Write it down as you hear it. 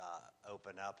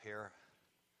open up here.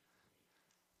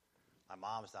 My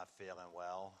mom's not feeling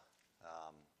well,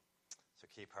 so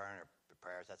keep her in her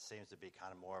prayers. That seems to be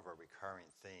kind of more of a recurring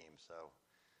theme. So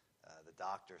the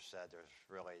doctor said there's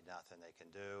really nothing they can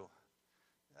do,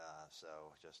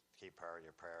 so just keep her in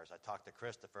your prayers. I talked to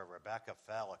Christopher. Rebecca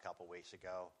fell a couple weeks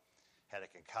ago, had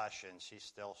a concussion. She's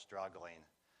still struggling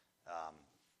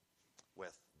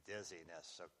with dizziness,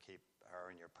 so keep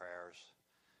her in your prayers.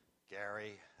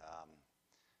 Gary,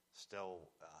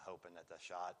 still hoping that the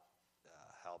shot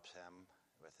helps him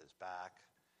with his back.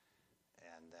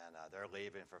 And then they're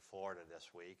leaving for Florida this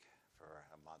week for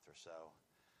a month or so.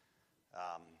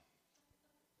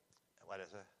 What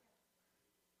is it?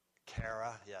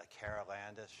 Kara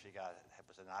Landis. It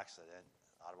was an accident,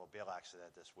 automobile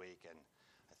accident this week, and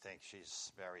I think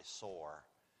she's very sore.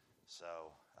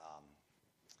 So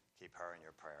keep her in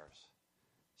your prayers.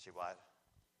 She what?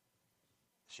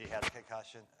 She had a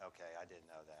concussion? Okay, I didn't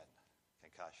know that.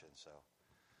 Concussion, so,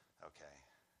 okay.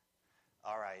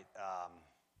 All right,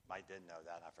 I did know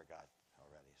that, and I forgot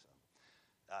already. So,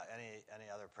 any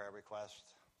other prayer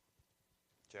requests?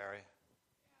 Jerry?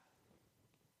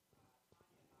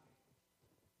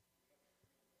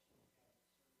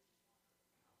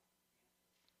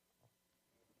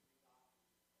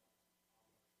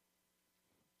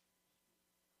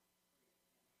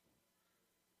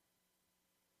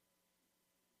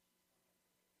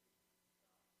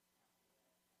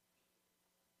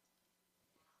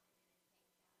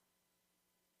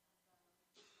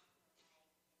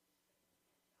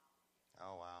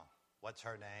 Oh, wow. What's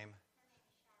her name? Her name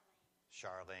is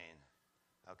Charlene.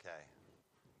 Charlene. Okay.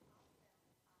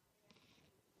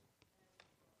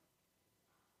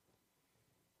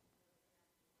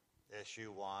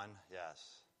 Issue 1,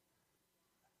 yes.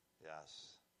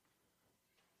 Yes.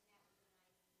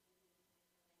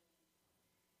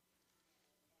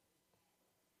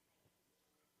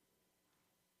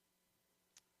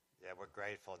 Yeah, we're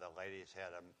grateful the ladies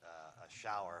had a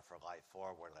shower for Life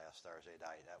Forward last Thursday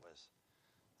night. That was,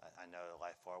 I know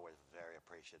Life Forward was very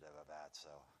appreciative of that. So,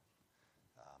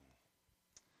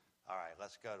 all right,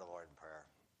 let's go to the Lord in prayer.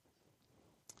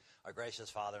 Our gracious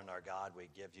Father and our God, we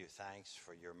give you thanks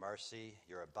for your mercy,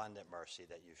 your abundant mercy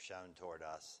that you've shown toward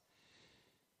us.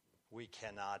 We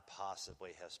cannot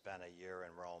possibly have spent a year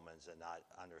in Romans and not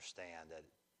understand that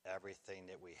everything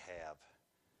that we have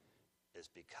is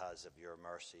because of your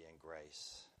mercy and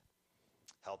grace.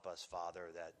 Help us,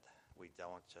 Father, that we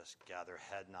don't just gather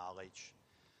head knowledge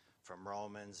from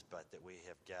Romans, but that we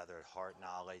have gathered heart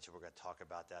knowledge. We're going to talk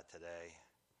about that today.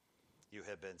 You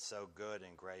have been so good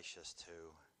and gracious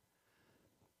to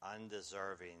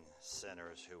undeserving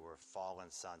sinners who were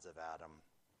fallen sons of Adam.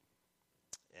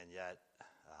 And yet,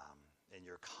 in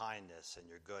your kindness and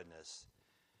your goodness,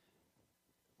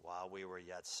 while we were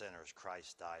yet sinners,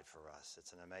 Christ died for us.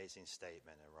 It's an amazing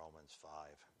statement in Romans 5.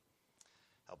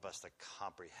 Help us to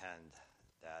comprehend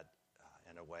that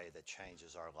in a way that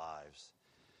changes our lives.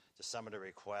 Just some of the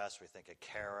requests, we think of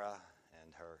Kara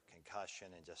and her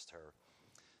concussion and just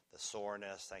the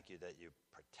soreness. Thank you that you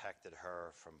protected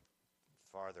her from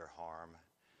farther harm.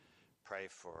 Pray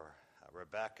for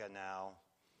Rebecca now,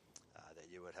 that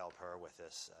you would help her with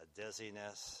this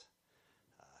dizziness.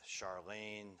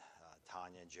 Charlene,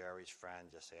 Tanya and Jerry's friend,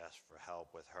 just asked for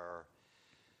help with her.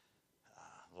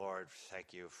 Lord, thank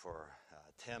you for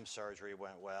Tim's surgery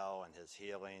went well and his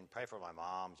healing. Pray for my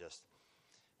mom, just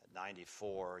at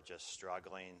 94, just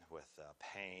struggling with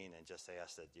pain, and just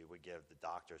ask that you would give the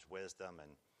doctors wisdom,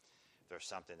 and if there's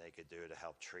something they could do to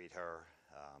help treat her,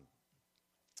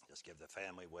 just give the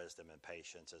family wisdom and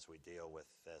patience as we deal with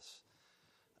this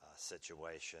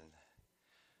situation.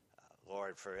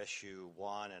 Lord, for issue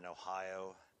 1 in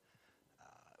Ohio,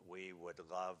 we would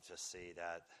love to see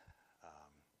that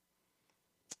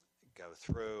go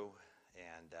through,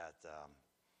 and that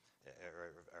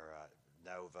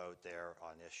no vote there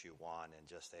on issue 1, and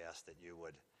just ask that you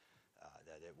would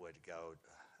that it would go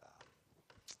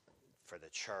for the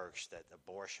church, that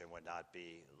abortion would not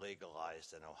be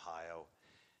legalized in Ohio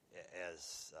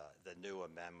as the new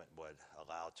amendment would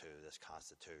allow to this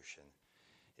Constitution.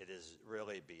 It is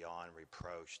really beyond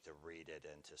reproach to read it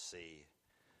and to see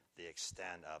the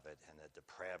extent of it and the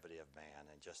depravity of man,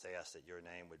 and just ask that your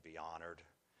name would be honored.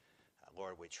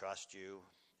 Lord, we trust you,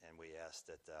 and we ask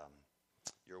that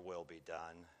your will be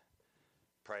done.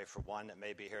 Pray for one that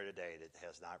may be here today that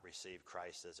has not received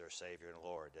Christ as their Savior and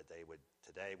Lord, that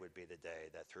today would be the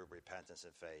day that through repentance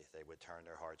and faith they would turn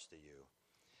their hearts to you.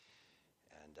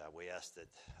 And we ask that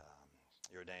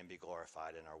your name be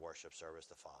glorified in our worship service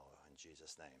to follow. In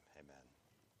Jesus' name, amen.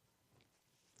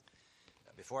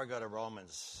 Before I go to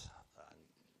Romans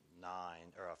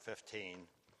 15,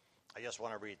 I just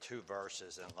want to read two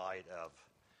verses in light of,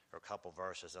 or a couple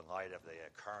verses in light of the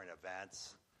current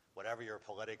events. Whatever your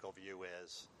political view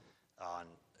is on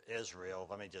Israel,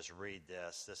 let me just read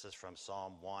this. This is from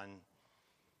Psalm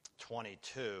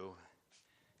 122.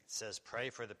 It says, "Pray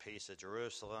for the peace of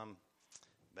Jerusalem.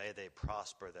 May they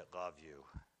prosper that love you."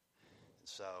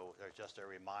 So there's just a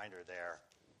reminder there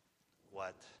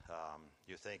what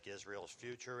you think Israel's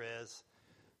future is.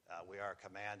 We are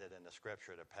commanded in the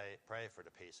scripture to pray for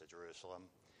the peace of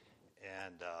Jerusalem.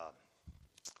 And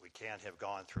we can't have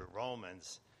gone through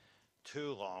Romans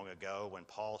too long ago when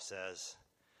Paul says,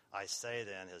 "I say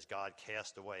then, has God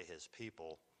cast away his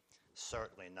people?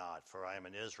 Certainly not, for I am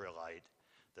an Israelite,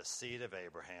 the seed of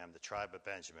Abraham, the tribe of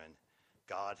Benjamin.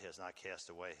 God has not cast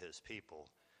away his people,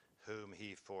 whom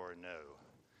he foreknew."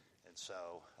 And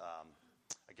so,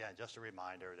 again, just a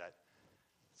reminder that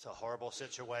it's a horrible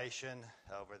situation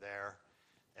over there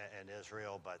in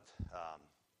Israel, but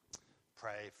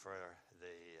pray for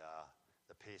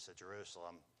the peace of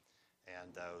Jerusalem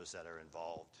and those that are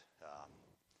involved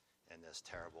in this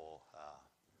terrible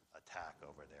attack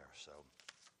over there. So,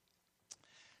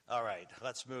 all right,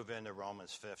 let's move into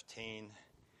Romans 15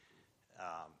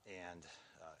 and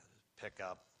pick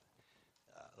up.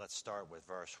 Let's start with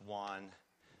verse 1.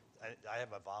 I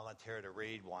have a volunteer to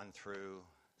read 1 through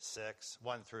 7.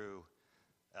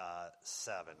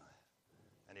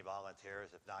 Any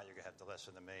volunteers? If not, you're going to have to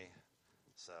listen to me.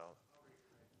 So,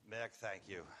 Mick, thank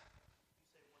you.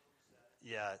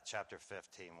 Yeah, chapter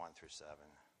 15, 1 through 7.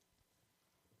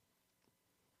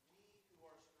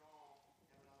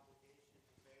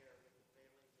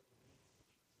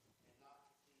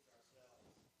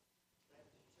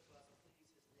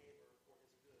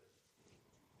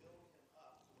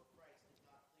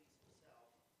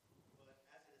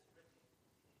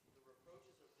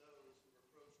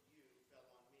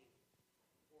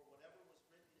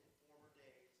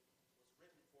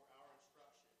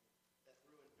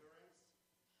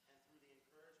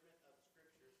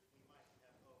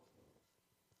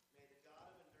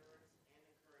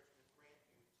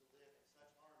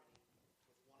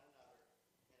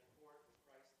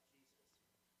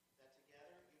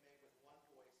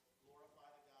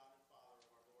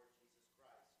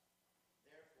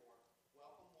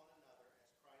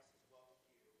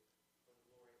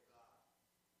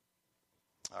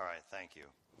 All right, thank you.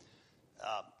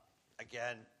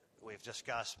 Again, we've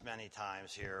discussed many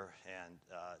times here and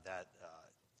that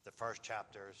the first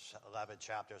 11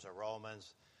 chapters of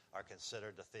Romans are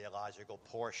considered the theological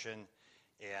portion,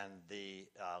 and the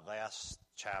last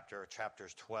chapter,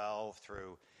 chapters 12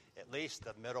 through at least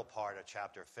the middle part of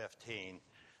chapter 15,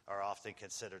 are often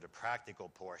considered a practical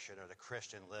portion or the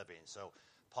Christian living. So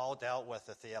Paul dealt with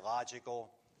the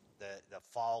theological, the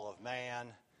fall of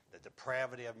man, the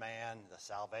depravity of man, the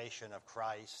salvation of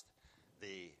Christ,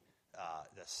 the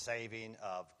saving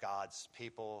of God's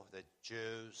people, the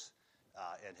Jews,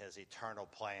 in his eternal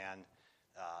plan,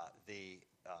 the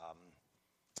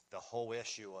whole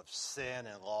issue of sin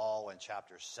and law in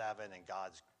chapter 7, and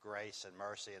God's grace and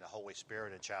mercy and the Holy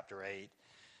Spirit in chapter 8.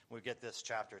 We get this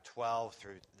chapter 12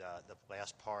 through the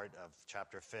last part of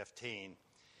chapter 15.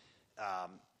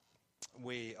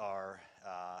 We are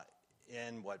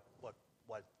in what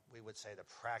we would say the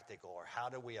practical, or how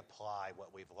do we apply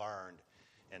what we've learned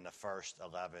in the first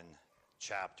 11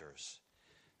 chapters.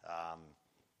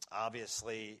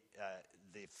 Obviously,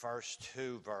 the first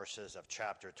two verses of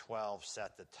chapter 12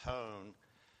 set the tone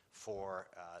for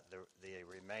the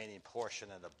remaining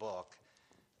portion of the book.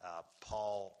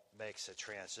 Paul makes a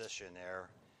transition there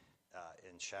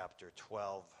in chapter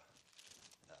 12.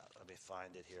 Let me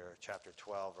find it here. Chapter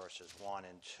 12, verses 1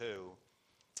 and 2.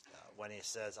 When he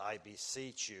says, "I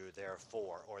beseech you,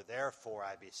 therefore," or "therefore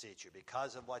I beseech you,"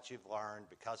 because of what you've learned,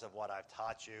 because of what I've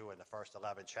taught you in the first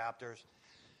 11 chapters,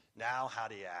 now how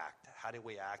do you act? How do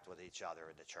we act with each other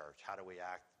in the church? How do we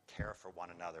care for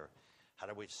one another? How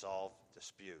do we solve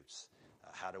disputes?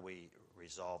 How do we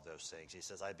resolve those things? He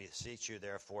says, "I beseech you,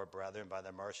 therefore, brethren, by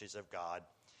the mercies of God,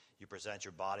 you present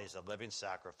your bodies a living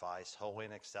sacrifice, holy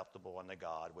and acceptable unto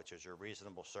God, which is your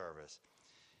reasonable service.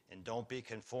 And don't be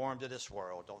conformed to this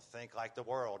world." Don't think like the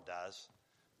world does.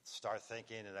 Start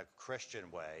thinking in a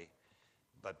Christian way.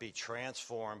 "But be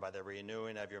transformed by the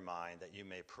renewing of your mind, that you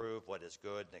may prove what is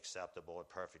good and acceptable and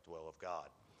perfect will of God."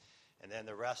 And then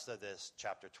the rest of this,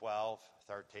 chapter 12,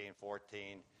 13,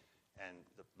 14, and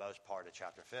the most part of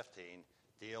chapter 15,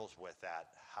 deals with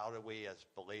that. How do we as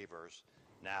believers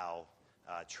now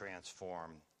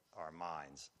transform our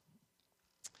minds?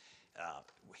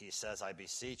 He says, "I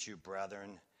beseech you,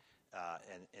 brethren,"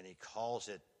 and he calls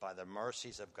it by the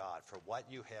mercies of God, for what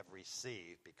you have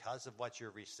received, because of what you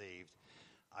received,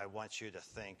 I want you to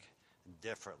think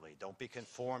differently. Don't be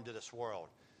conformed to this world.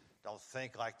 Don't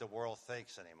think like the world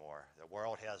thinks anymore. The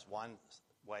world has one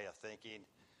way of thinking.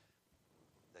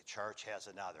 The church has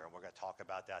another, and we're going to talk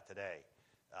about that today,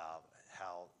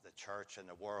 how the church and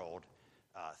the world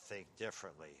think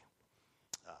differently.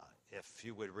 If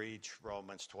you would read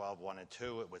Romans 12, 1 and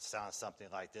 2, it would sound something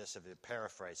like this if you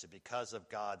paraphrase it. Because of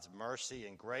God's mercy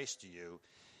and grace to you,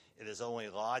 it is only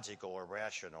logical or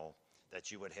rational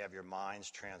that you would have your minds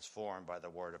transformed by the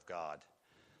Word of God.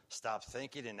 Stop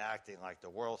thinking and acting like the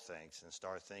world thinks and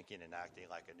start thinking and acting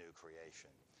like a new creation.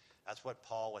 That's what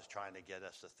Paul was trying to get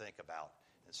us to think about.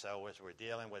 And so as we're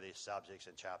dealing with these subjects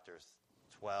in chapters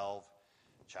 12,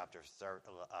 chapter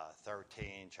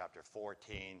 13, chapter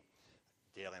 14,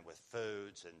 dealing with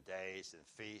foods and days and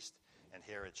feasts, and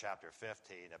here in chapter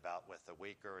 15 about with the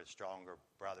weaker and stronger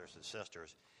brothers and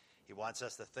sisters, he wants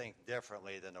us to think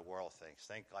differently than the world thinks.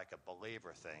 Think like a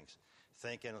believer thinks.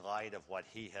 Think in light of what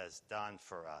he has done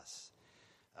for us.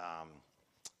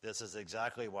 This is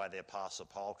exactly why the Apostle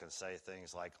Paul can say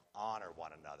things like honor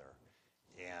one another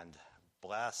and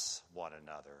bless one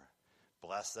another.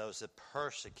 Bless those that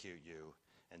persecute you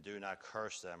and do not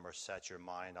curse them or set your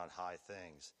mind on high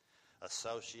things.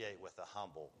 Associate with the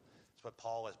humble. That's what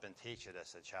Paul has been teaching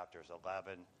us in chapters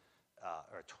 11,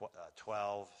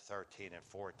 12, 13, and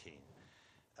 14.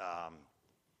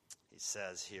 He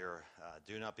says here,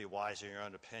 do not be wise in your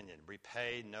own opinion.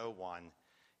 Repay no one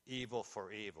evil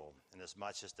for evil, and as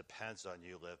much as depends on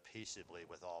you, live peaceably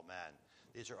with all men.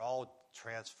 These are all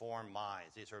transformed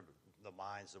minds. These are the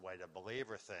minds, the way the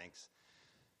believer thinks.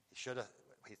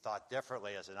 He thought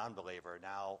differently as an unbeliever.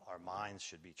 Now our minds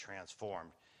should be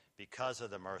transformed because of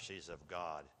the mercies of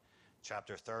God.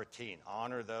 Chapter 13,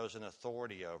 honor those in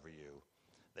authority over you.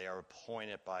 They are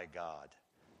appointed by God.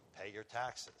 Pay your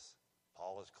taxes.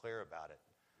 Paul is clear about it,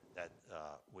 that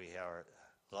we are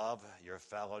love your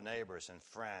fellow neighbors and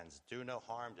friends. Do no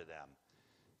harm to them.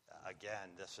 Again,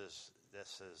 this is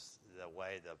the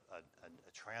way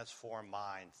a transformed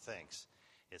mind thinks.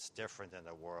 It's different than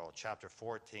the world. Chapter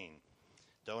 14,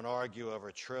 don't argue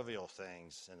over trivial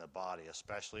things in the body,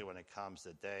 especially when it comes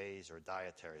to days or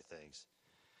dietary things.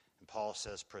 And Paul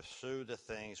says, pursue the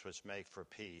things which make for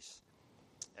peace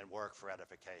and work for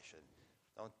edification.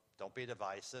 Don't be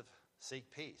divisive.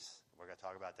 Seek peace. We're going to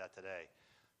talk about that today.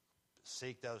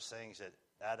 Seek those things that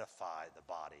edify the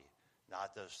body,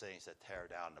 not those things that tear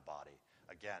down the body.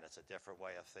 Again, it's a different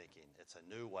way of thinking. It's a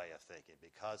new way of thinking.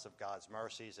 Because of God's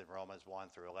mercies in Romans 1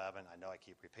 through 11, I know I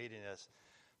keep repeating this,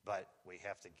 but we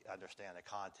have to understand the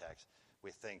context.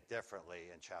 We think differently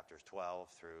in chapters 12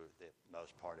 through the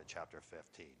most part of chapter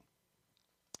 15.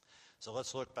 So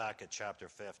let's look back at chapter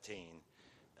 15,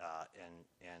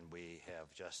 and we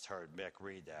have just heard Mick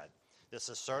read that. This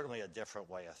is certainly a different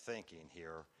way of thinking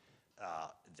here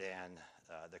than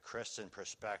the Christian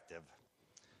perspective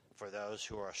for those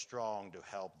who are strong to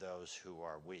help those who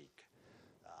are weak.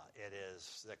 It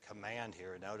is the command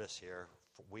here, notice here,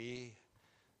 we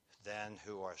then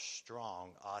who are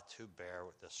strong ought to bear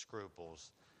the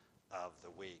scruples of the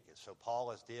weak. And so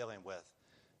Paul is dealing with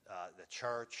the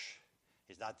church.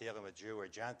 He's not dealing with Jew or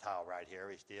Gentile right here.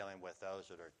 He's dealing with those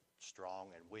that are strong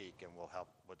and weak, and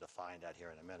we'll define that here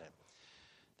in a minute.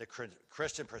 The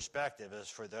Christian perspective is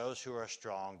for those who are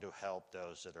strong to help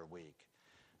those that are weak.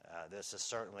 This is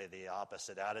certainly the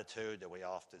opposite attitude that we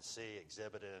often see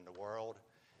exhibited in the world.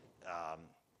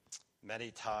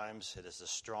 Many times it is the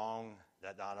strong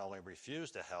that not only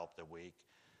refuse to help the weak,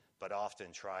 but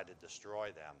often try to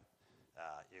destroy them.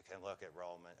 You can look at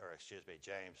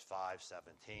James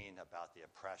 5:17 about the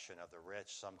oppression of the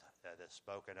rich. That is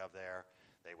spoken of there.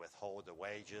 They withhold the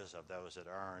wages of those that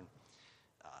earn.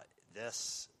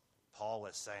 This, Paul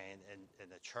is saying, in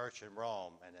the church in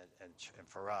Rome and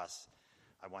for us,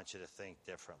 I want you to think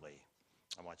differently.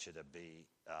 I want you to be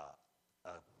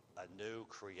a new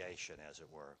creation, as it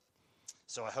were.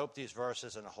 So I hope these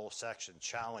verses and the whole section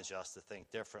challenge us to think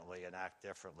differently and act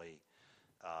differently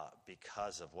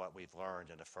because of what we've learned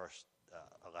in the first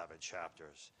 11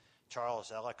 chapters.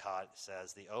 Charles Ellicott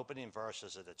says the opening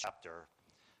verses of the chapter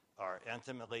are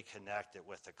intimately connected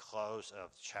with the close of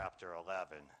chapter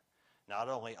 11. Not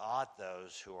only ought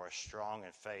those who are strong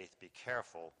in faith be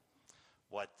careful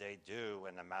what they do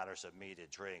in the matters of meat and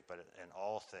drink, but in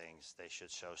all things they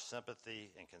should show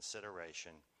sympathy and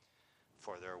consideration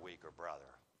for their weaker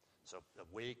brother. So the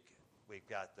weak, we've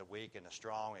got the weak and the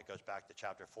strong. It goes back to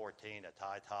chapter 14 that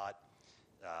Ty taught.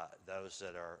 Those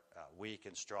that are weak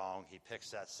and strong, he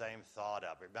picks that same thought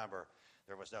up. Remember,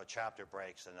 there was no chapter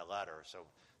breaks in the letter, so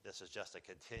this is just a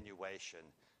continuation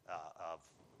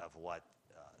of what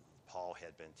Paul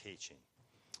had been teaching.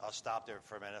 I'll stop there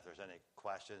for a minute if there's any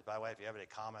questions. By the way, if you have any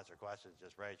comments or questions,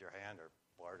 just raise your hand or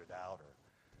blurt it out or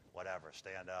whatever.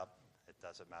 Stand up. It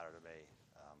doesn't matter to me.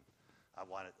 I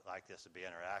like this to be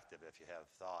interactive if you have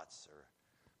thoughts or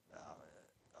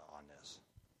on this.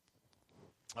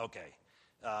 Okay.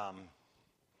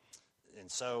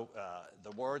 And so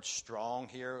the word strong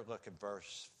here, look at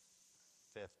verse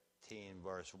 15,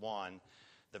 verse 1.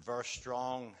 The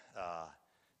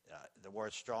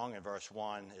word strong in verse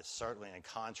 1 is certainly in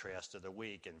contrast to the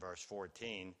weak in verse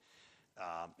 14.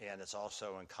 And it's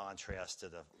also in contrast to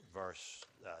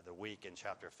the weak in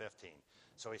chapter 15.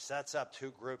 So he sets up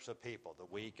two groups of people, the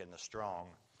weak and the strong.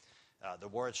 The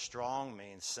word strong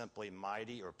means simply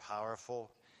mighty or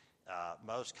powerful.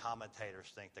 Most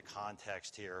commentators think the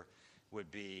context here would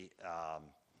be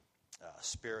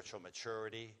spiritual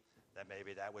maturity, that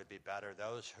maybe that would be better.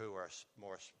 Those who are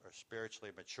more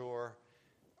spiritually mature,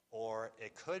 or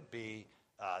it could be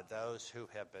those who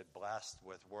have been blessed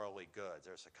with worldly goods.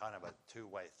 There's a kind of a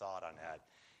two-way thought on that,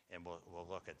 and we'll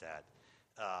look at that.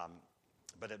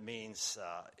 But it means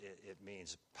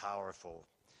powerful.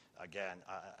 Again,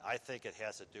 I think it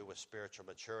has to do with spiritual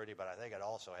maturity, but I think it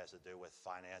also has to do with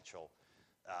financial,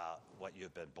 what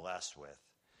you've been blessed with.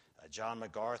 John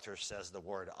MacArthur says the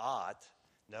word ought.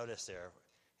 Notice there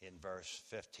in verse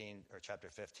 15 or chapter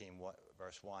 15,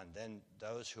 verse 1. Then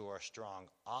those who are strong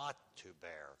ought to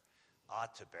bear.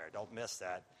 Ought to bear. Don't miss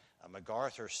that.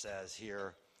 MacArthur says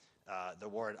here the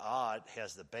word ought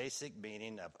has the basic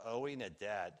meaning of owing a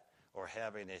debt or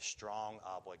having a strong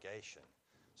obligation.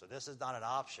 So this is not an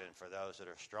option for those that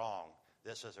are strong.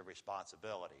 This is a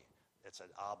responsibility. It's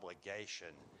an obligation,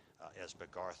 as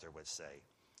MacArthur would say.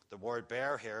 The word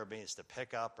bear here means to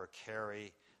pick up or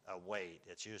carry a weight.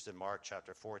 It's used in Mark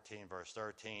chapter 14, verse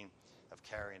 13, of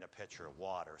carrying a pitcher of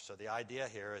water. So the idea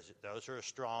here is that those who are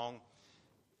strong,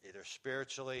 either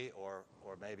spiritually or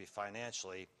maybe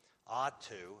financially, ought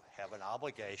to have an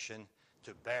obligation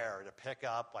to bear, to pick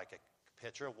up like a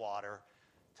pitcher of water,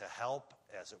 to help,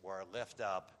 as it were, lift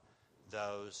up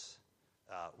those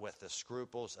with the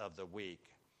scruples of the weak.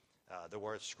 The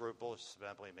word scruples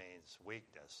simply means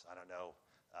weakness. I don't know,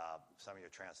 some of your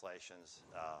translations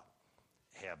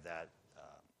have that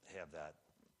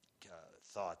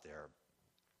thought there.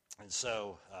 And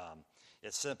so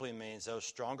it simply means those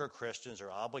stronger Christians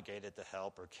are obligated to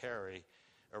help or carry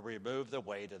or remove the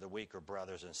weight of the weaker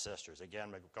brothers and sisters.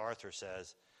 Again, MacArthur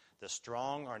says, the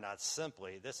strong are not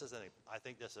simply, I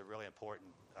think this is a really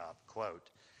important quote.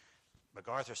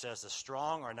 MacArthur says, the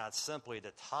strong are not simply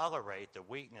to tolerate the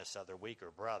weakness of their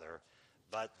weaker brother,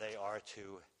 but they are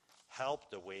to help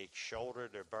the weak shoulder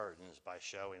their burdens by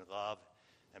showing love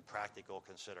and practical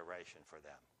consideration for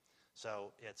them.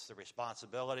 So it's the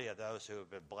responsibility of those who have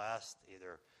been blessed,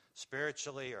 either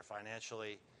spiritually or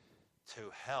financially,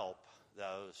 to help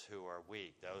those who are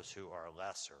weak, those who are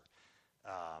lesser.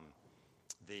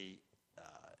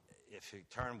 If you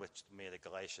turn with me to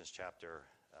Galatians chapter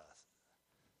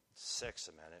 6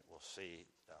 a minute, we'll see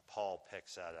Paul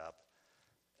picks that up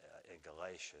in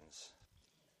Galatians.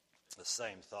 The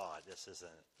same thought. This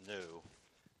isn't new.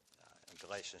 In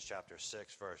Galatians chapter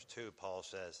 6, verse 2, Paul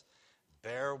says,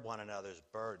 bear one another's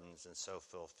burdens and so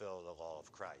fulfill the law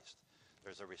of Christ.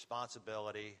 There's a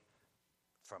responsibility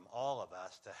from all of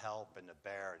us to help and to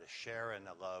bear, to share in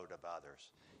the load of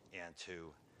others, and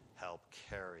to help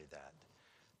carry that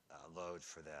load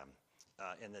for them.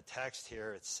 In the text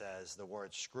here, it says the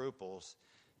word scruples,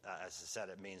 as I said,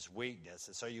 it means weakness.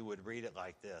 And so you would read it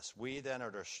like this. We then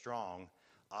that are strong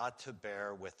ought to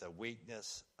bear with the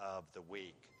weakness of the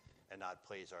weak and not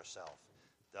please ourselves.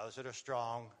 Those that are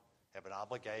strong have an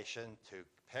obligation to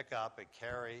pick up and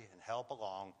carry and help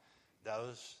along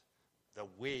the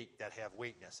weak that have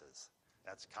weaknesses.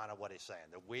 That's kind of what he's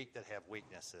saying. The weak that have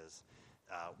weaknesses,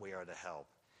 we are to help.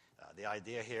 The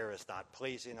idea here is not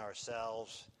pleasing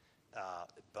ourselves,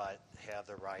 but have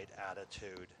the right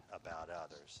attitude about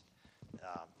others.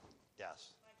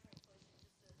 Yes? My translation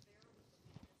just says, bear with the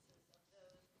weaknesses of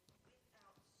those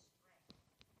without strength.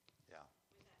 Yeah.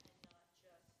 And not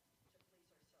just to please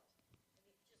ourselves. I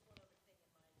mean, just one other thing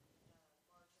in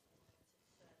my marginal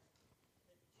notes, it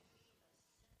says the duty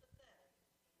of sympathetic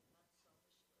and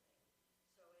unselfish living.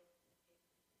 So it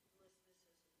lists this as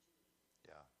a duty.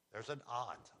 Yeah. There's an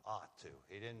ought to.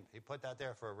 He put that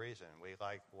there for a reason. We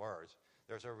like words.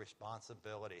 There's a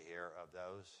responsibility here of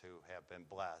those who have been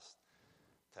blessed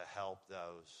to help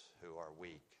those who are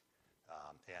weak,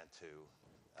 and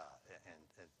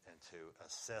to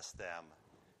assist them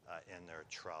in their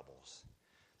troubles.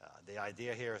 The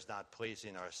idea here is not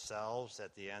pleasing ourselves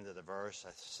at the end of the verse.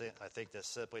 I think this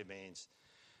simply means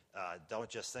don't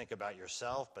just think about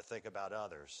yourself, but think about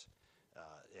others.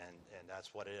 And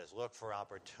that's what it is. Look for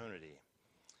opportunity.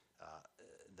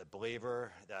 The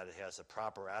believer that has a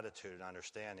proper attitude and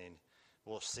understanding,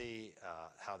 we'll see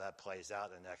how that plays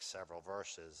out in the next several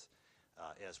verses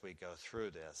as we go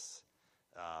through this.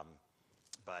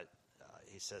 But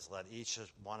he says, let each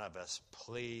one of us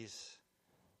please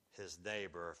his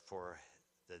neighbor for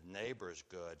the neighbor's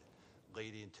good,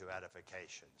 leading to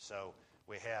edification. So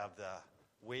we have the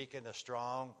weak and the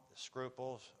strong, the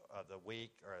scruples of the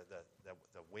weak, or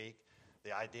the weak.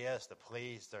 The idea is to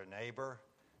please their neighbor,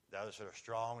 those that are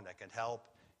strong that can help.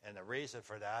 And the reason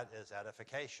for that is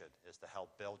edification, is to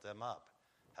help build them up,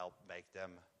 help make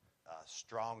them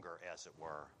stronger, as it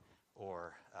were,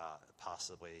 or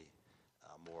possibly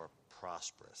more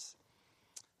prosperous.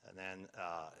 And then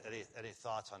any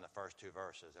thoughts on the first two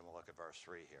verses? And we'll look at verse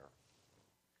 3 here.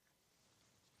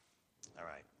 All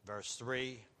right, verse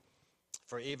 3.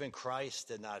 For even Christ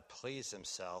did not please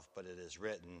himself, but it is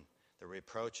written, the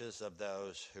reproaches of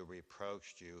those who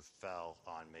reproached you fell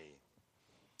on me.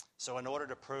 So in order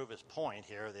to prove his point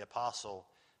here, the Apostle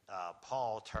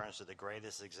Paul turns to the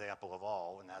greatest example of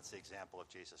all, and that's the example of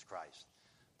Jesus Christ.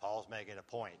 Paul's making a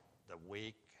point. The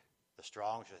weak, the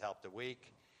strong should help the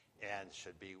weak and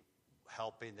should be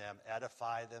helping them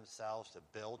edify themselves, to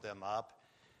build them up.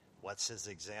 What's his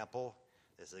example?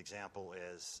 His example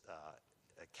is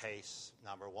a case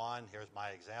number one. Here's my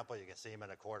example. You can see him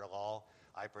in a court of law.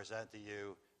 I present to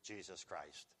you Jesus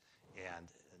Christ. And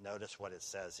notice what it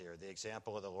says here, the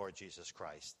example of the Lord Jesus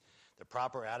Christ. The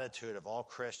proper attitude of all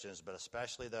Christians, but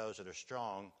especially those that are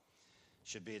strong,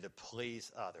 should be to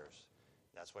please others.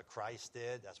 That's what Christ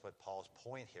did. That's what Paul's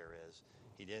point here is.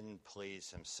 He didn't please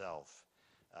himself.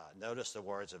 Notice the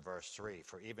words of verse 3.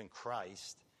 For even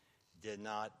Christ did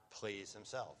not please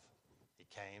himself. He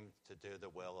came to do the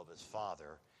will of his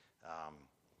Father.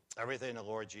 Everything the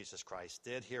Lord Jesus Christ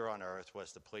did here on earth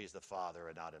was to please the Father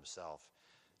and not himself.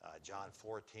 John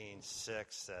 14:6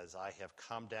 says, I have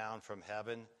come down from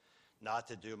heaven not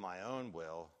to do my own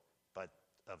will, but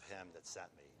of him that sent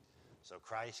me. So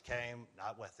Christ came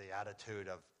not with the attitude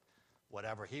of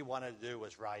whatever he wanted to do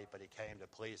was right, but he came to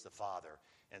please the Father.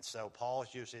 And so Paul's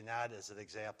using that as an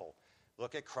example.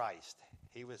 Look at Christ.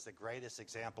 He was the greatest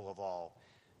example of all.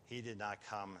 He did not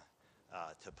come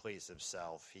to please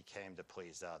himself. He came to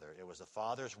please others. It was the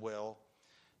Father's will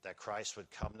that Christ would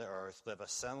come to earth, live a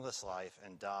sinless life,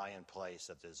 and die in place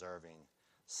of deserving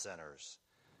sinners.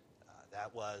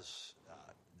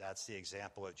 That's the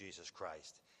example of Jesus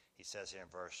Christ. He says here in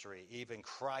verse 3, even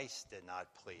Christ did not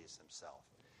please himself.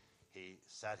 He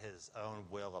set his own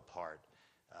will apart.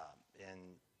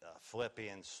 In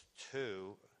Philippians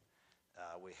 2,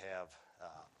 we have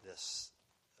this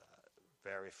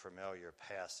very familiar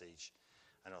passage.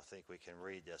 I don't think we can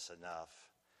read this enough.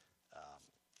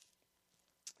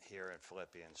 Here in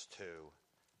Philippians 2,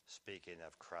 speaking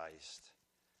of Christ.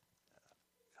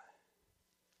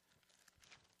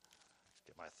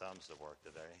 Get my thumbs to work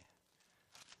today.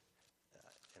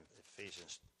 In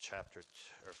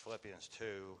Philippians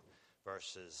 2,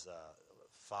 verses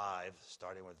 5,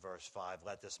 starting with verse 5,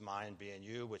 let this mind be in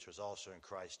you, which was also in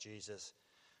Christ Jesus,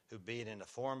 who being in the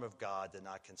form of God did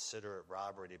not consider it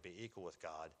robbery to be equal with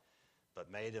God,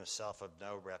 but made himself of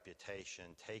no reputation,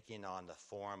 taking on the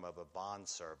form of a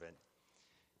bondservant,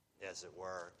 as it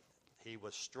were. He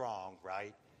was strong,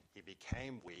 right? He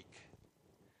became weak,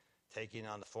 taking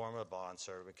on the form of a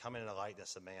bondservant, coming in the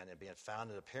likeness of man, and being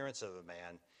found in appearance of a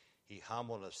man, he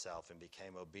humbled himself and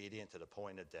became obedient to the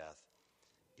point of death,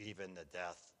 even the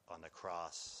death on the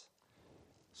cross.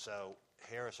 So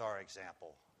here's our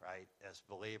example, right? As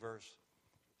believers,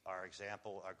 our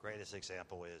greatest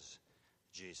example is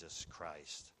Jesus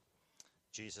Christ.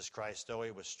 Jesus Christ, though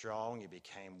he was strong, he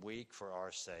became weak for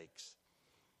our sakes.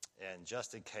 And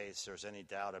just in case there's any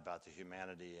doubt about the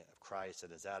humanity of Christ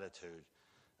and his attitude,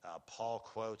 Paul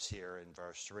quotes here in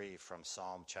verse 3 from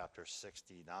Psalm chapter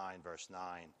 69, verse 9,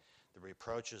 the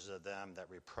reproaches of them that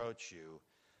reproach you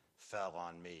fell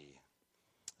on me.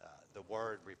 The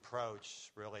word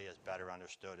reproach really is better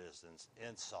understood as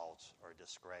insults or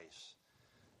disgrace.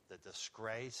 The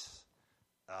disgrace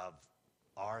of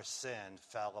our sin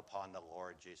fell upon the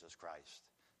Lord Jesus Christ.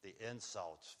 The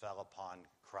insults fell upon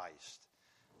Christ.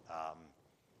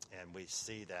 And we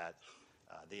see that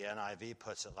the NIV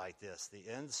puts it like this: the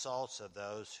insults of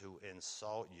those who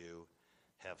insult you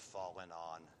have fallen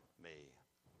on me.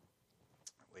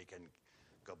 We can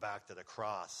go back to the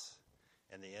cross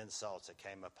and the insults that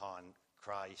came upon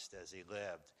Christ as he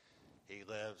lived.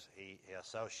 He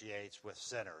associates with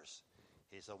sinners.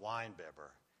 He's a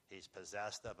winebibber. He's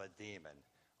possessed of a demon.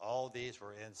 All these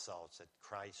were insults that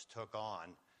Christ took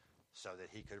on so that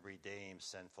he could redeem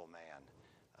sinful man.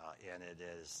 and it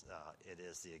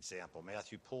is the example.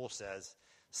 Matthew Poole says,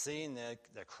 "Seeing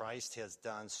that Christ has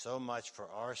done so much for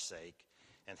our sake,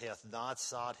 and hath not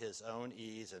sought his own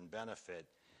ease and benefit,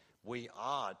 we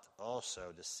ought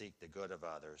also to seek the good of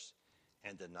others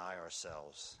and deny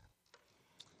ourselves."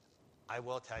 I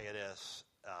will tell you this,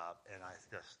 and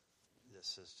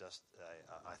this is just,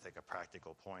 I think, a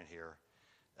practical point here.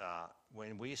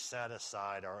 When we set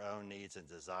aside our own needs and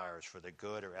desires for the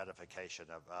good or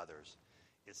edification of others,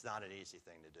 it's not an easy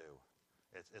thing to do.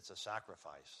 It's a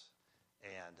sacrifice,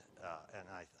 and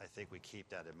I think we keep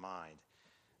that in mind.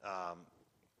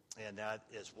 And that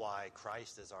is why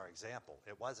Christ is our example.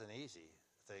 It was an easy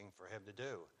thing for him to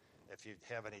do. If you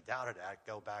have any doubt of that,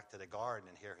 go back to the garden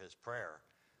and hear his prayer.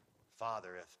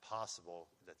 "Father, if possible,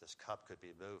 that this cup could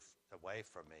be moved away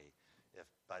from me,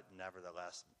 but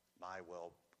nevertheless,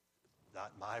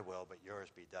 not my will, but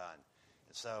yours be done."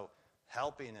 And so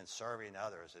helping and serving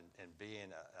others and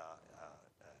being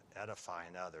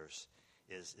edifying others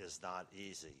is not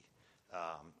easy.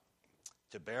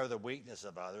 To bear the weakness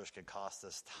of others can cost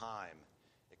us time.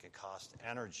 It can cost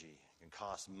energy. It can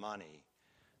cost money.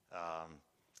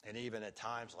 And even at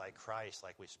times like Christ,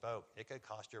 like we spoke, it could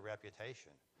cost your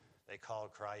reputation. They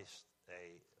called Christ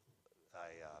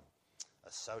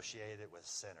associated with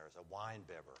sinners, a wine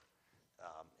bibber.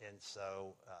 And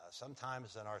so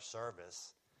sometimes in our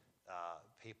service,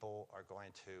 people are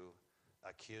going to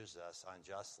accuse us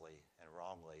unjustly and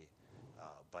wrongly,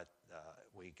 but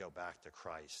we go back to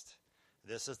Christ.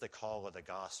 This is the call of the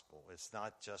gospel. It's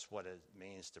not just what it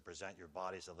means to present your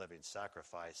bodies a living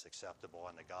sacrifice acceptable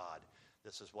unto God.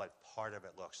 This is what part of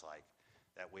it looks like,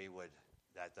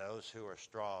 that those who are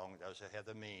strong, those who have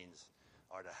the means,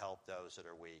 are to help those that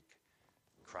are weak,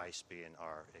 Christ being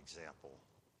our example.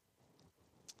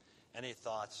 Any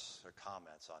thoughts or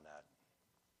comments on that?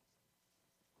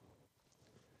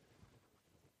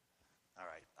 All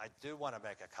right. I do want to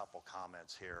make a couple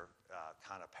comments here,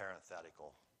 kind of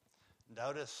parenthetical.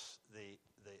 Notice the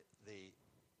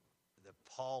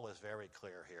Paul is very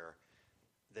clear here.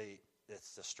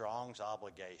 It's the strong's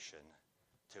obligation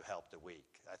to help the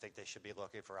weak. I think they should be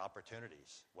looking for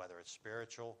opportunities, whether it's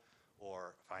spiritual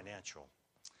or financial.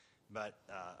 But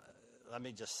let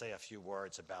me just say a few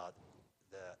words about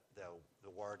the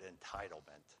word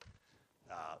entitlement,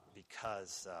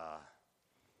 because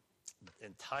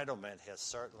entitlement has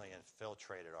certainly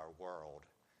infiltrated our world,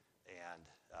 and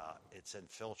it's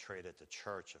infiltrated the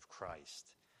Church of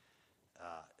Christ.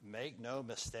 Make no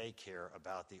mistake here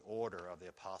about the order of the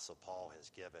Apostle Paul has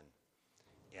given,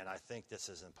 and I think this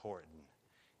is important.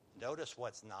 Notice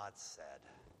what's not said.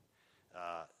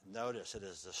 Notice it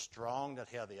is the strong that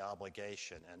have the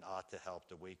obligation and ought to help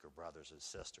the weaker brothers and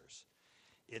sisters.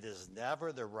 It is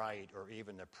never the right or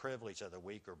even the privilege of the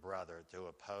weaker brother to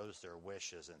oppose their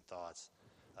wishes and thoughts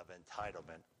of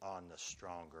entitlement on the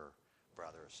stronger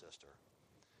brother or sister.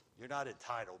 You're not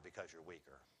entitled because you're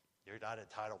weaker. You're not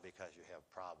entitled because you have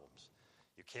problems.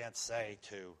 You can't say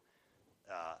to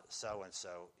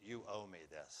so-and-so, "You owe me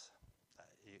this."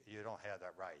 You don't have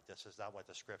that right. This is not what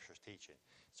the Scripture is teaching.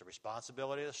 It's the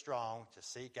responsibility of the strong to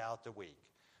seek out the weak.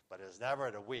 But it is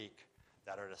never the weak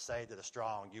that are to say to the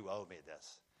strong, "You owe me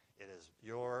this." It is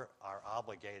you are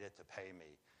obligated to pay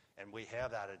me. And we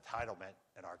have that entitlement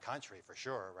in our country for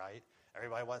sure, right?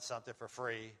 Everybody wants something for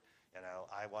free.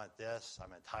 I want this,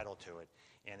 I'm entitled to it.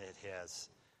 And it has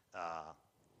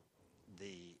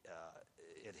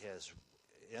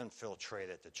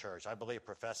infiltrated the church. I believe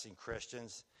professing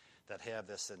Christians that have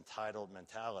this entitled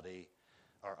mentality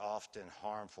are often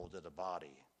harmful to the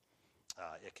body.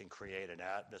 It can create an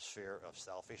atmosphere of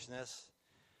selfishness.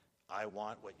 I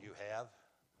want what you have,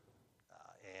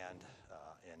 and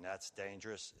that's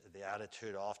dangerous. The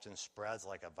attitude often spreads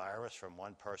like a virus from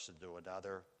one person to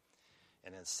another.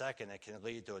 And then second, it can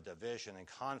lead to a division and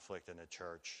conflict in the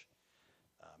church.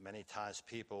 Many times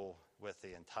people with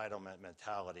the entitlement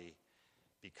mentality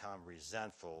become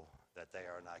resentful that they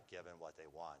are not given what they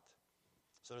want.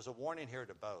 So there's a warning here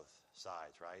to both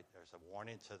sides, right? There's a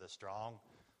warning to the strong,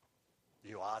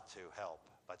 you ought to help.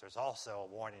 But there's also a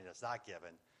warning that's not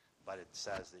given, but it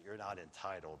says that you're not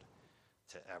entitled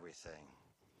to everything.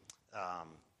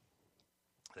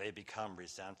 They become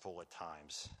resentful at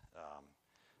times.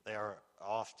 They are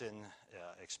often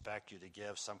expect you to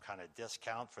give some kind of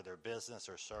discount for their business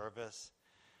or service,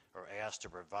 or ask to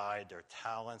provide their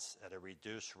talents at a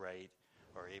reduced rate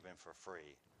or even for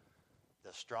free.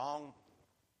 The strong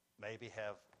maybe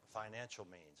have financial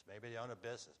means. Maybe they own a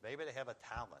business. Maybe they have a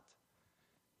talent.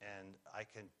 And I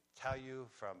can tell you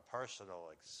from personal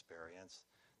experience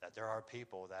that there are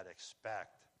people that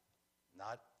expect,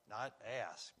 not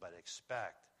ask, but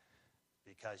expect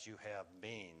because you have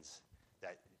means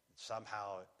that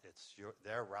somehow it's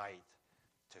their right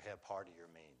to have part of your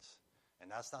means. And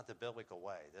that's not the biblical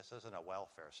way. This isn't a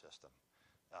welfare system.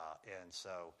 And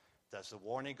so does the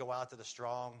warning go out to the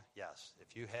strong? Yes.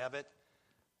 If you have it,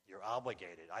 you're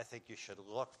obligated. I think you should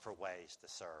look for ways to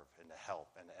serve and to help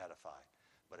and to edify.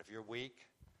 But if you're weak,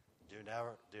 do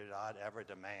not ever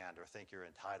demand or think you're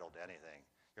entitled to anything.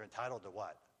 You're entitled to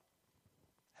what?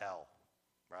 Hell,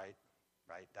 right?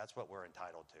 Right? That's what we're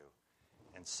entitled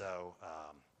to. And so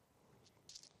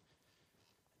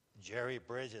Jerry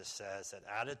Bridges says that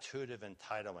attitude of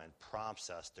entitlement prompts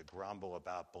us to grumble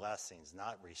about blessings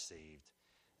not received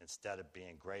instead of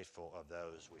being grateful of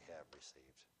those we have received.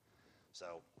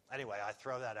 So anyway, I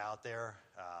throw that out there.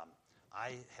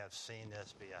 I have seen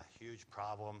this be a huge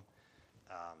problem.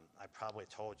 I probably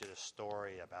told you the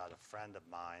story about a friend of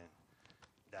mine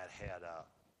that had a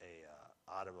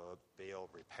automobile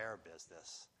repair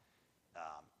business,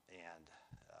 and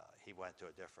he went to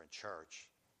a different church.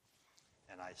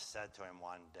 And I said to him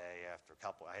one day after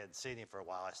I hadn't seen him for a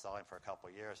while, I saw him for a couple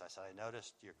of years, I said, I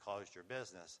noticed you closed your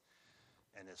business.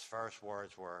 And his first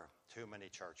words were, too many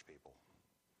church people.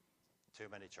 Too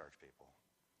many church people.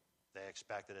 They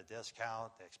expected a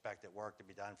discount. They expected work to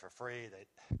be done for free.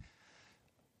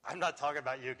 I'm not talking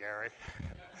about you, Gary.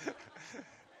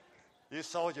 You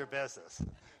sold your business.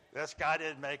 This guy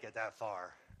didn't make it that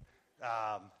far.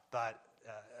 But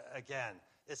again,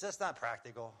 it's just not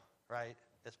practical, right?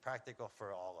 It's practical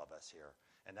for all of us here.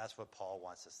 And that's what Paul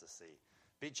wants us to see.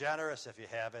 Be generous if you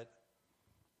have it,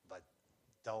 but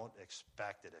don't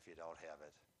expect it if you don't have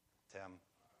it. Tim?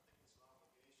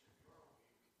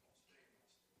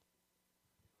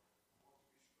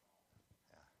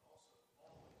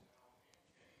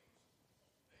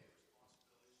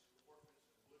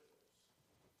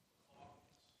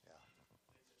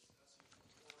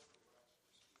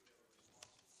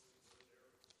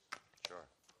 Sure.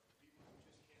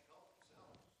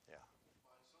 Yeah.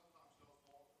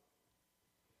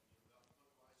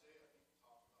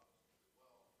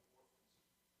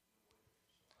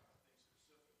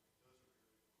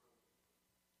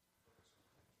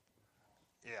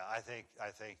 Yeah, I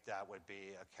think that would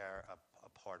be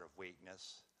a part of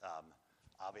weakness.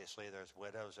 Obviously, there's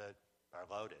widows that are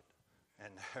loaded,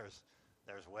 and there's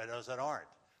widows that aren't.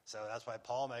 So that's why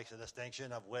Paul makes a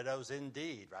distinction of widows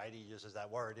indeed, right? He uses that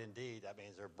word indeed. That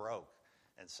means they're broke.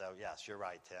 And so, yes, you're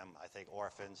right, Tim. I think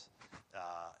orphans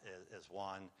is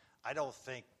one. I don't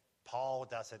think Paul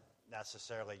doesn't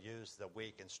necessarily use the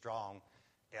weak and strong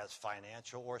as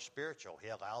financial or spiritual. He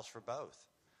allows for both.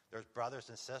 There's brothers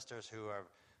and sisters who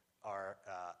are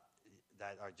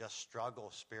just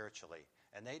struggle spiritually,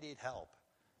 and they need help.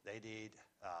 They need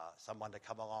someone to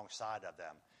come alongside of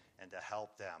them and to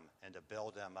help them and to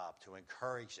build them up, to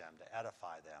encourage them, to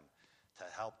edify them, to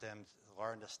help them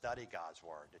learn to study God's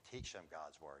Word, to teach them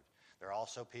God's Word. There are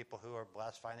also people who are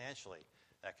blessed financially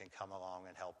that can come along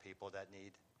and help people that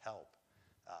need help.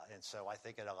 And so I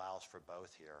think it allows for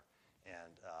both here.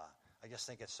 And I just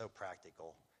think it's so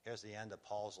practical. Here's the end of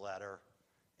Paul's letter,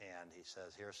 and he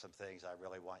says, here's some things I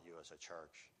really want you as a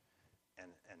church. And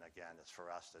again, it's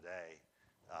for us today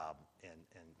in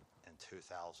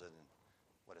 2000,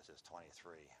 what is this,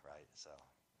 23, right? So,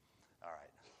 all right.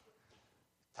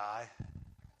 Ty? Some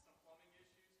plumbing issues.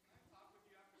 Can I talk with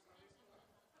you after Sunday school?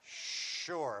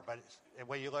 Sure, but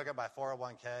when you look at my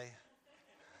 401k,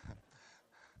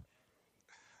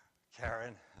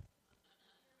 Karen?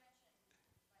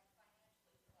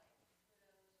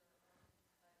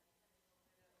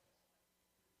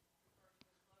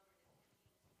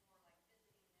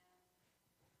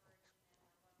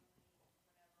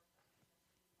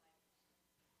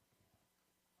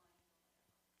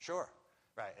 Sure,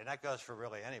 right, and that goes for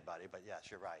really anybody. But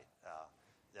yes, you're right.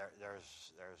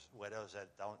 There's widows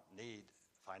that don't need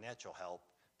financial help,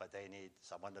 but they need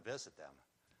someone to visit them,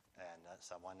 and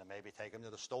someone to maybe take them to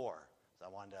the store,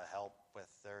 someone to help with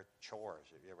their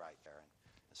chores. You're right, Karen.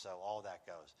 And so all that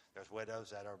goes. There's widows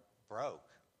that are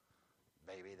broke,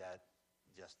 maybe that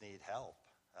just need help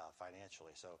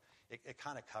financially. So it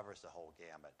kind of covers the whole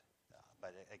gamut.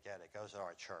 But again, it goes to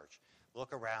our church.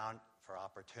 Look around for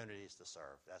opportunities to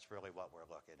serve. That's really what we're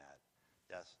looking at.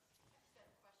 Yes? I just got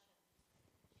a question.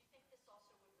 Do you think this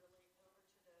also would relate over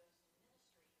to those in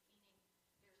ministry?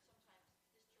 Meaning, there's sometimes,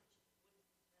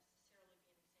 this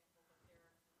church wouldn't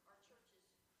necessarily be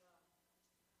an example,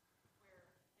 but there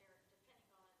are churches where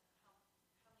they're, depending on how many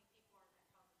people are in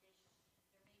that congregation,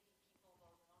 there may be people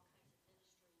involved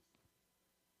in all kinds of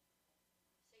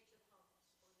ministries, say to the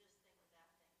homeless, or this thing or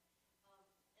that thing.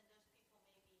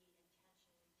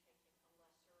 And those people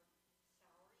may be intentionally taking a lesser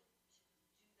salary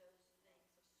to do those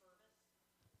things of service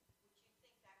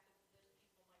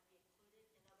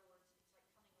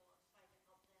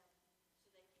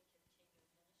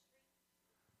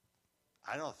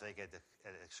I don't think it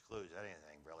excludes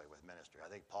anything really with ministry. I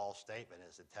think Paul's statement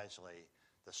is intentionally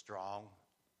the strong,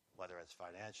 whether it's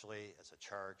financially, as a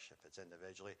church, if it's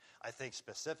individually. I think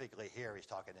specifically here he's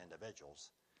talking to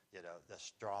individuals, the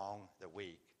strong, the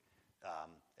weak,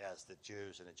 as the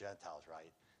Jews and the Gentiles,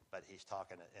 right? But he's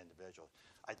talking to individuals.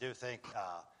 I do think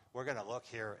we're going to look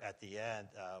here at the end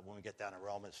when we get down to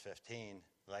Romans 15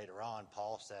 later on.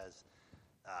 Paul says,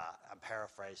 I'm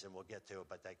paraphrasing, we'll get to it,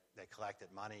 but they collected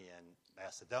money in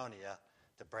Macedonia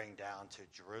to bring down to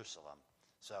Jerusalem.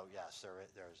 So yes,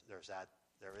 there's that.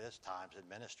 There is times in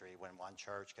ministry when one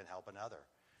church can help another,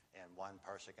 and one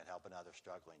person can help another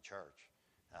struggling church.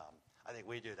 I think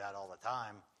we do that all the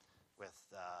time with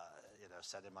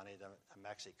sending money to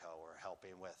Mexico, or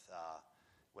helping with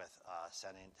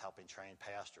helping train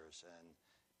pastors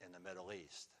in the Middle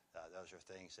East. Those are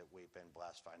things that we've been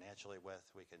blessed financially with.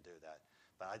 We can do that,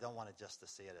 but I don't want it just to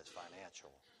see it as financial.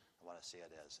 I want to see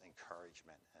it as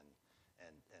encouragement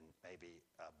and maybe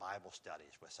Bible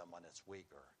studies with someone that's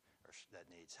weaker or that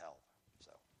needs help.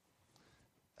 So,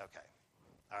 okay.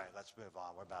 All right, let's move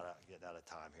on. We're about to get out of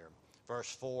time here. Verse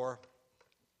 4,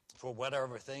 for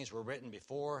whatever things were written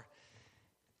before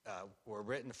were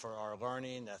written for our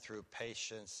learning, that through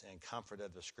patience and comfort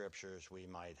of the Scriptures we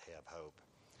might have hope.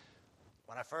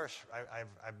 When I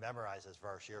memorized this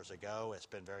verse years ago. It's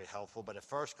been very helpful, but at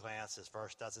first glance, this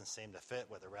verse doesn't seem to fit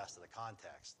with the rest of the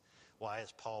context. Why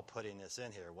is Paul putting this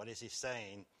in here? What is he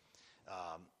saying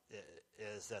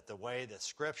is that the way that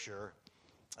Scripture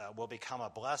will become a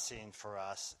blessing for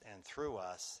us and through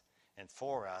us and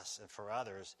for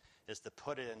others is to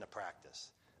put it into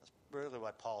practice. That's really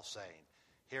what Paul's saying.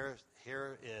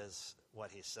 Here is what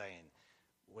he's saying.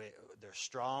 They're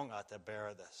strong, ought to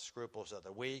bear the scruples of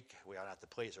the weak. We are not to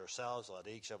please ourselves. Let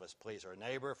each of us please our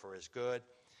neighbor for his good.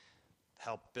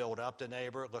 Help build up the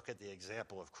neighbor. Look at the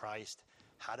example of Christ.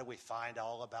 How do we find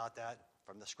all about that?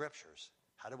 From the Scriptures.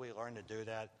 How do we learn to do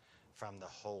that? From the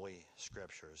Holy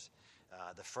Scriptures.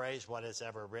 The phrase, what is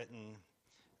ever written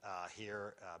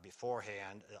here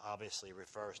beforehand, obviously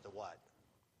refers to what?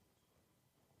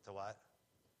 To what?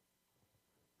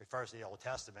 Refers to the Old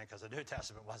Testament, because the New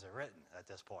Testament wasn't written at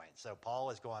this point. So Paul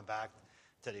is going back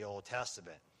to the Old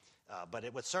Testament. But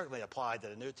it would certainly apply to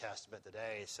the New Testament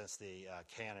today, since the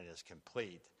canon is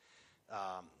complete.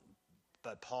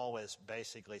 But Paul is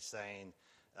basically saying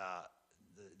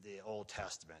the Old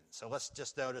Testament. So let's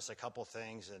just notice a couple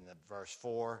things in the verse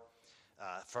 4.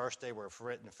 First, they were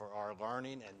written for our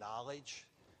learning and knowledge.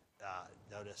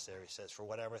 Notice there he says, for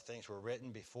whatever things were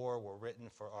written before were written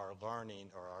for our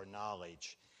learning or our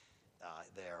knowledge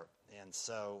there. And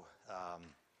so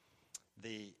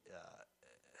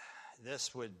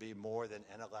this would be more than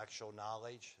intellectual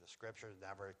knowledge. The Scripture is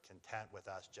never content with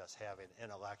us just having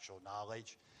intellectual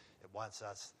knowledge. It wants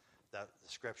the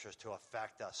Scriptures to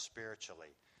affect us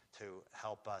spiritually, to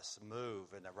help us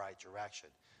move in the right direction.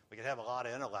 We can have a lot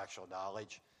of intellectual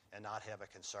knowledge and not have a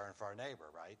concern for our neighbor,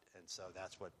 right? And so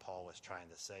that's what Paul was trying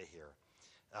to say here.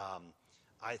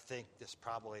 I think this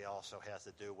probably also has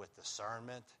to do with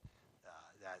discernment,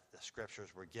 that the Scriptures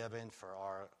were given for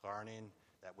our learning,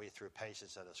 that we through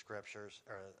patience of the Scriptures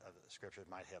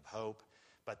might have hope.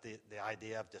 But the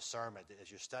idea of discernment, as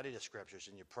you study the Scriptures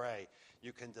and you pray,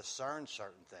 you can discern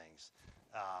certain things.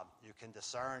 You can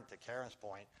discern, to Karen's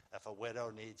point, if a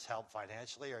widow needs help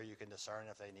financially, or you can discern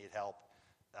if they need help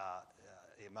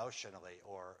emotionally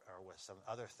or with some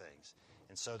other things.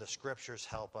 And so the Scriptures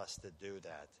help us to do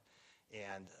that.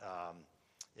 And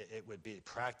it would be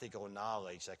practical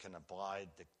knowledge that can apply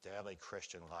to daily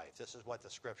Christian life. This is what the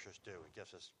Scriptures do. It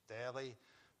gives us daily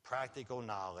practical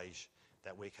knowledge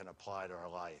that we can apply to our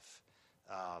life.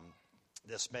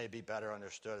 This may be better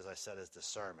understood, as I said, as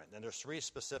discernment. And there's 3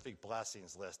 specific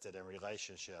blessings listed in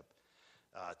relationship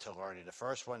to learning. The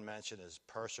first one mentioned is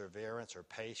perseverance or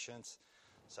patience.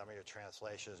 Some of your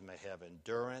translations may have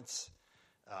endurance.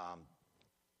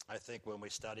 I think when we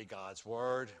study God's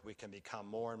Word, we can become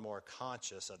more and more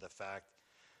conscious of the fact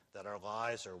that our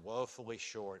lives are woefully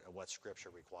short of what Scripture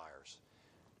requires.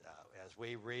 As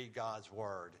we read God's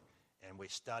Word and we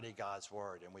study God's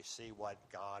Word and we see what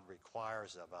God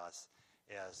requires of us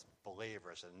as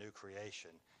believers, a new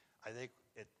creation, I think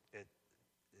it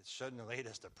shouldn't lead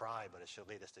us to pride, but it should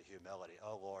lead us to humility.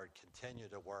 Oh, Lord, continue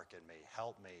to work in me.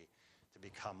 Help me to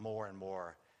become more and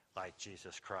more like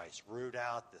Jesus Christ. Root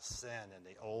out the sin and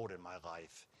the old in my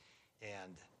life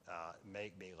and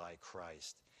make me like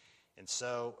Christ. And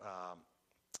so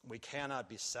we cannot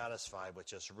be satisfied with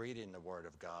just reading the Word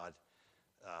of God,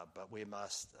 but we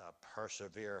must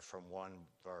persevere from one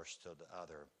verse to the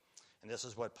other. And this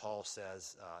is what Paul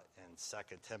says in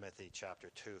 2 Timothy chapter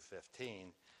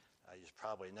 2:15. You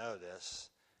probably know this,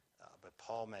 but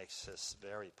Paul makes this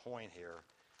very point here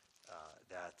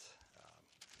that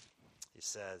he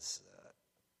says,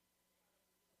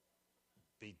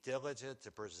 be diligent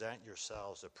to present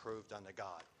yourselves approved unto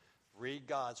God. Read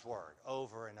God's word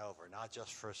over and over, not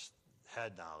just for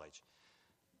head knowledge.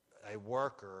 A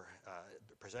worker,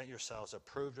 present yourselves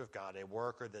approved of God, a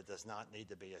worker that does not need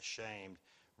to be ashamed,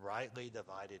 rightly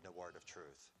dividing the word of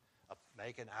truth.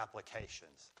 Making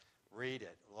applications. Read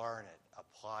it, learn it,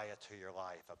 apply it to your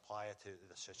life, apply it to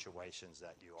the situations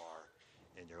that you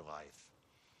are in your life.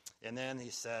 And then he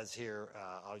says here,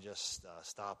 I'll just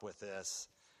stop with this.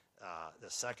 The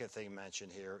second thing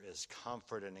mentioned here is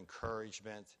comfort and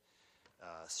encouragement.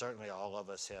 Certainly all of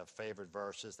us have favorite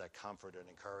verses that comfort and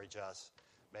encourage us.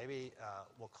 Maybe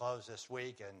we'll close this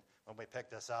week, and when we pick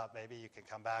this up, maybe you can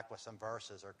come back with some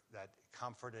verses that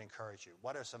comfort and encourage you.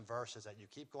 What are some verses that you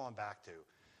keep going back to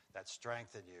that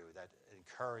strengthen you, that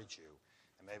encourage you?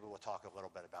 And maybe we'll talk a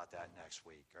little bit about that next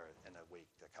week or in a week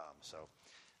to come. So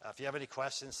if you have any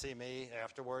questions, see me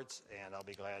afterwards, and I'll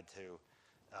be glad to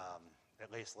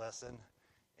at least listen.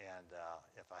 And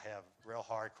if I have real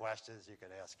hard questions, you can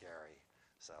ask Gary.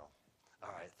 So, all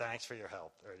right, thanks for your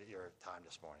help or your time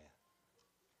this morning.